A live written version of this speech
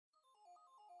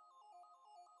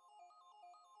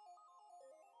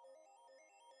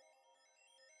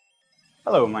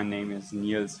Hello, my name is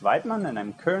Niels Weidmann and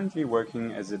I'm currently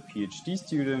working as a PhD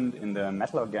student in the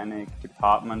Metal Organic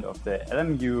department of the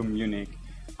LMU Munich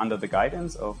under the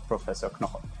guidance of Professor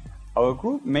Knoche. Our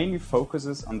group mainly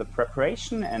focuses on the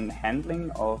preparation and handling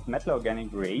of metal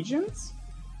organic reagents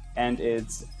and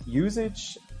its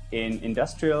usage in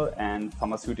industrial and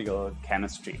pharmaceutical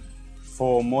chemistry.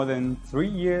 For more than 3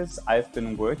 years, I've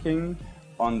been working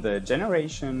on the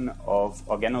generation of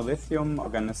organolithium,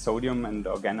 organosodium and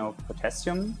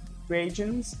organopotassium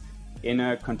reagents in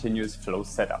a continuous flow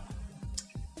setup.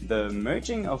 The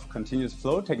merging of continuous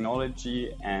flow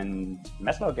technology and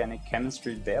metal organic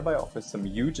chemistry thereby offers some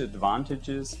huge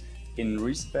advantages in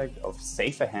respect of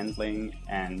safer handling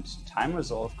and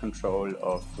time-resolved control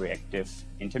of reactive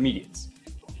intermediates.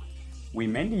 We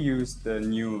mainly use the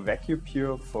new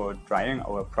VACUU for drying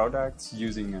our products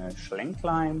using a Schlenk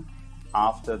line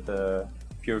after the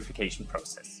purification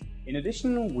process. In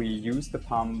addition, we use the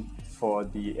pump for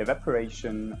the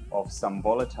evaporation of some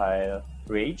volatile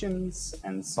reagents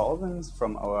and solvents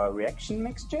from our reaction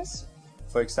mixtures.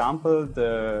 For example,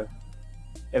 the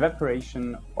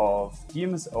evaporation of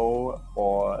DMSO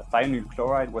or thionyl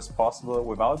chloride was possible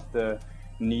without the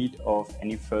need of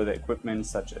any further equipment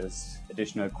such as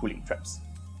additional cooling traps.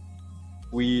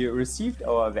 We received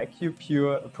our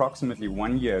VACUU approximately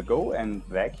 1 year ago and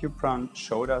VACUU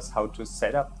showed us how to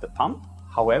set up the pump.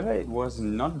 However, it was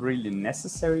not really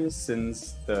necessary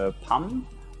since the pump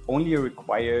only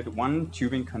required one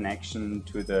tubing connection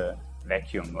to the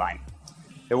vacuum line.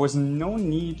 There was no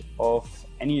need of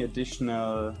any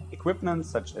additional equipment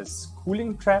such as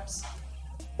cooling traps.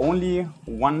 Only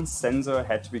one sensor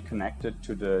had to be connected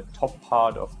to the top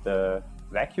part of the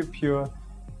VACUU.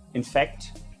 In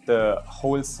fact, the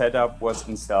whole setup was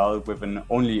installed within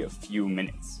only a few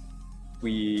minutes.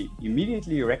 We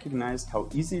immediately recognized how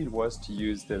easy it was to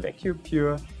use the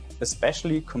VACUU,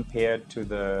 especially compared to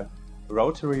the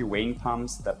rotary vane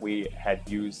pumps that we had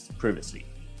used previously.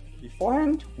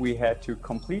 Beforehand, we had to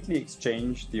completely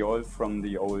exchange the oil from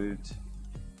the old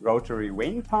rotary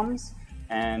vane pumps,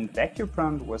 and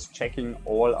VACUU was checking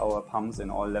all our pumps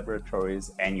in all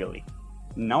laboratories annually.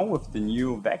 Now with the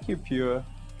new VACUU,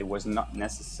 it was not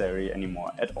necessary anymore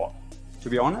at all.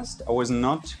 To be honest, I was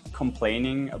not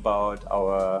complaining about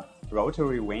our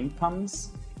rotary vane pumps,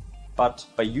 but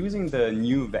by using the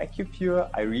new VACUU,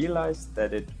 I realized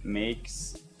that it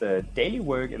makes the daily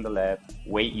work in the lab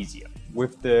way easier.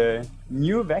 With the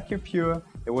new VACUU,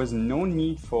 there was no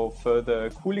need for further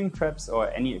cooling traps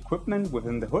or any equipment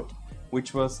within the hood,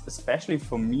 which was especially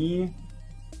for me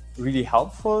really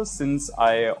helpful since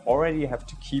I already have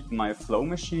to keep my flow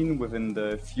machine within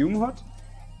the fume hood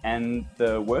and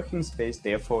the working space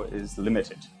therefore is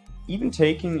limited. Even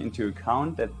taking into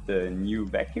account that the new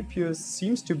VACUU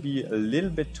seems to be a little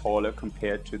bit taller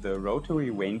compared to the rotary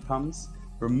vane pumps,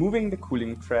 removing the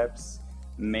cooling traps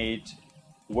made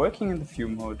working in the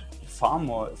fume hood far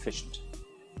more efficient.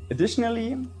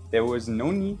 Additionally, there was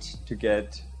no need to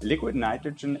get liquid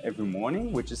nitrogen every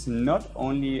morning, which is not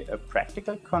only a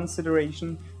practical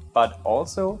consideration, but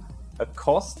also a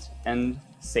cost and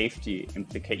safety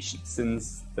implication,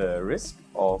 since the risk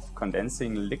of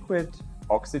condensing liquid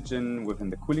oxygen within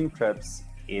the cooling traps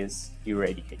is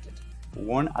eradicated.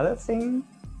 One other thing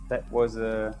that was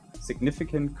a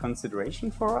significant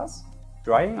consideration for us: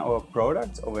 drying our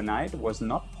products overnight was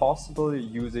not possible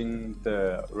using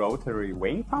the rotary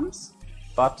vane pumps,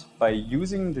 but by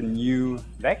using the new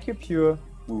VACUU,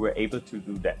 we were able to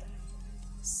do that.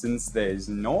 Since there is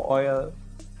no oil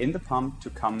in the pump to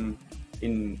come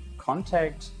in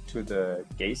contact to the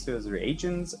gaseous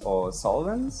reagents or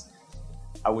solvents,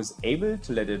 I was able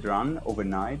to let it run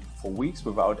overnight for weeks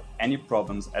without any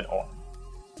problems at all.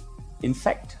 In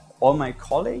fact, all my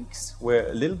colleagues were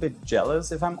a little bit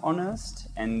jealous, if I'm honest,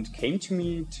 and came to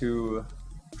me to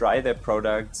dry their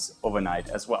products overnight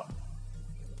as well.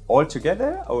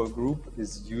 Altogether, our group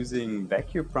is using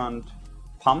VACUU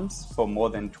pumps for more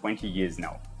than 20 years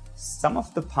now. Some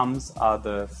of the pumps are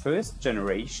the first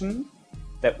generation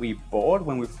that we bought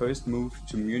when we first moved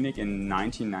to Munich in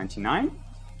 1999,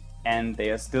 and they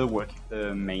are still working.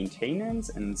 The maintenance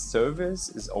and service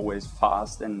is always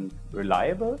fast and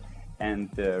reliable, and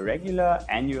the regular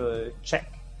annual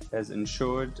check has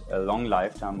ensured a long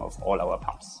lifetime of all our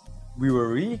pumps. We were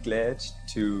really glad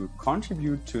to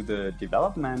contribute to the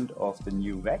development of the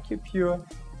new VACUU,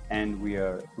 and we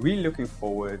are really looking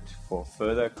forward for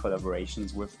further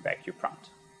collaborations with VACUU.